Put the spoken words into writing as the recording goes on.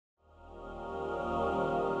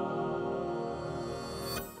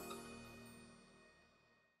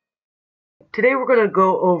Today we're going to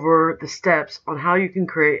go over the steps on how you can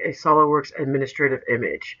create a SOLIDWORKS administrative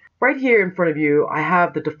image. Right here in front of you, I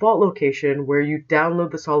have the default location where you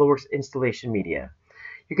download the SOLIDWORKS installation media.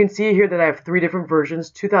 You can see here that I have 3 different versions,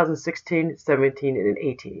 2016, 17, and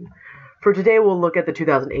 18. For today, we'll look at the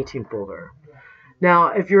 2018 folder. Now,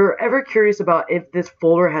 if you're ever curious about if this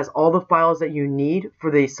folder has all the files that you need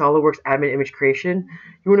for the SOLIDWORKS admin image creation,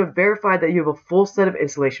 you want to verify that you have a full set of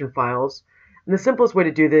installation files. And the simplest way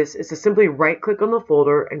to do this is to simply right-click on the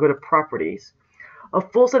folder and go to Properties. A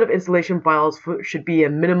full set of installation files should be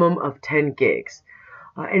a minimum of 10 gigs.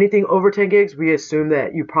 Anything over 10 gigs, we assume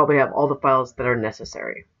that you probably have all the files that are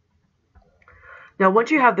necessary. Now,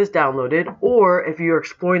 once you have this downloaded, or if you're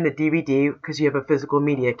exploring the DVD because you have a physical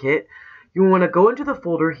media kit, you want to go into the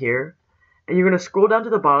folder here, and you're going to scroll down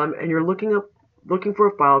to the bottom, and you're looking for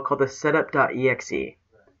a file called the setup.exe.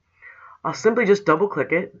 I'll simply just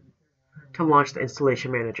double-click it to launch the installation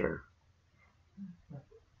manager.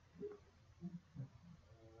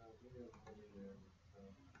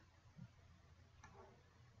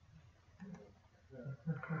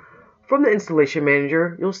 From the installation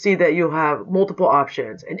manager, you'll see that you'll have multiple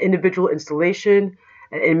options: an individual installation,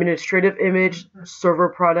 an administrative image, server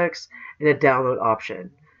products, and a download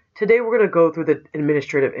option. Today we're going to go through the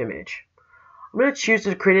administrative image. I'm going to choose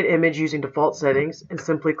to create an image using default settings and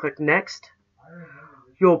simply click Next.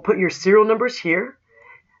 You'll put your serial numbers here.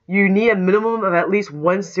 You need a minimum of at least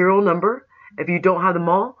 1 serial number. If you don't have them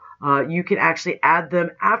all, you can actually add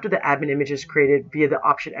them after the admin image is created via the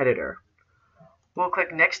option editor. We'll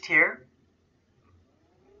click Next here.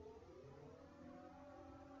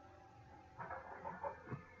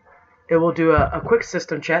 It will do a quick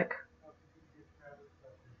system check.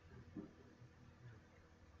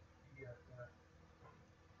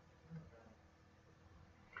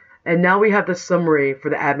 And now we have the summary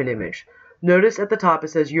for the admin image. Notice at the top it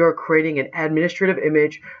says you are creating an administrative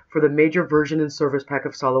image for the major version and service pack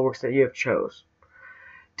of SOLIDWORKS that you have chose.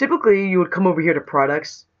 Typically, you would come over here to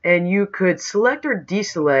Products, and you could select or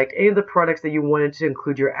deselect any of the products that you wanted to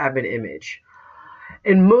include your admin image.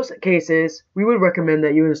 In most cases, we would recommend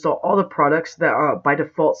that you install all the products that are by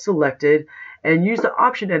default selected and use the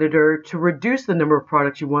option editor to reduce the number of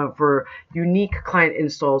products you want for unique client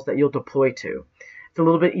installs that you'll deploy to. It's a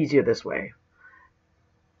little bit easier this way.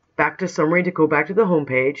 Back to Summary to go back to the home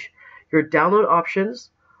page. Your download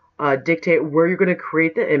options dictate where you're going to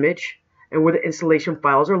create the image and where the installation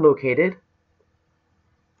files are located.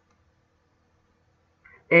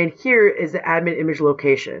 And here is the admin image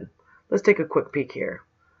location. Let's take a quick peek here.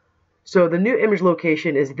 So the new image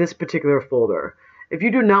location is this particular folder. If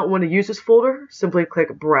you do not want to use this folder, simply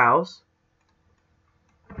click Browse.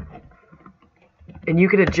 And you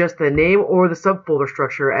can adjust the name or the subfolder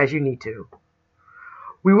structure as you need to.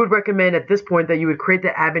 We would recommend at this point that you would create the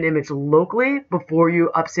admin image locally before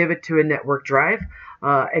you upsave it to a network drive.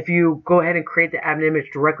 If you go ahead and create the admin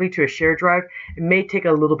image directly to a shared drive, it may take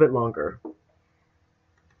a little bit longer.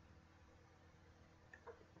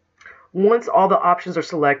 Once all the options are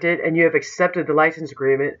selected and you have accepted the license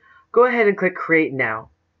agreement, go ahead and click Create Now.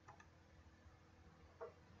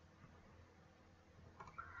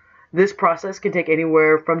 This process can take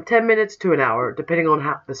anywhere from 10 minutes to an hour, depending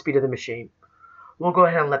on the speed of the machine. We'll go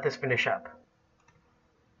ahead and let this finish up.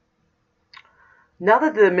 Now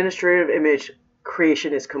that the administrative image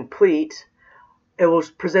creation is complete, it will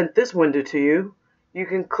present this window to you. You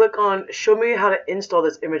can click on Show me how to install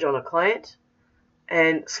this image on a client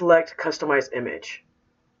and select Customize Image.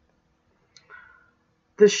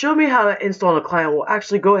 The Show me how to install on a client will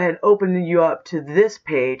actually go ahead and open you up to this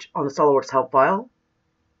page on the SOLIDWORKS help file.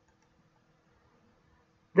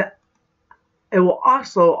 It will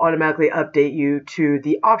also automatically update you to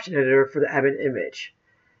the option editor for the admin image.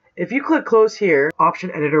 If you click Close here, Option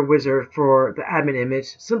Editor Wizard for the admin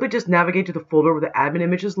image, simply just navigate to the folder where the admin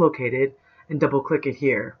image is located and double click it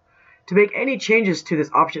here. To make any changes to this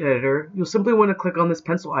option editor, you'll simply want to click on this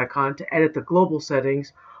pencil icon to edit the global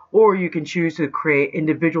settings, or you can choose to create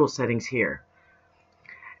individual settings here.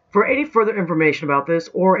 For any further information about this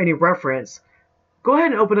or any reference, go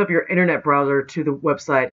ahead and open up your internet browser to the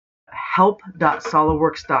website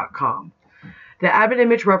help.solidworks.com. The admin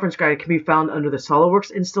image reference guide can be found under the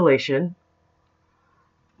SOLIDWORKS installation,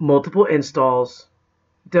 multiple installs,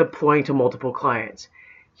 deploying to multiple clients.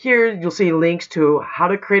 Here you'll see links to how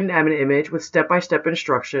to create an admin image with step-by-step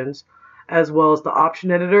instructions, as well as the option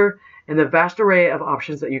editor and the vast array of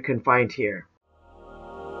options that you can find here.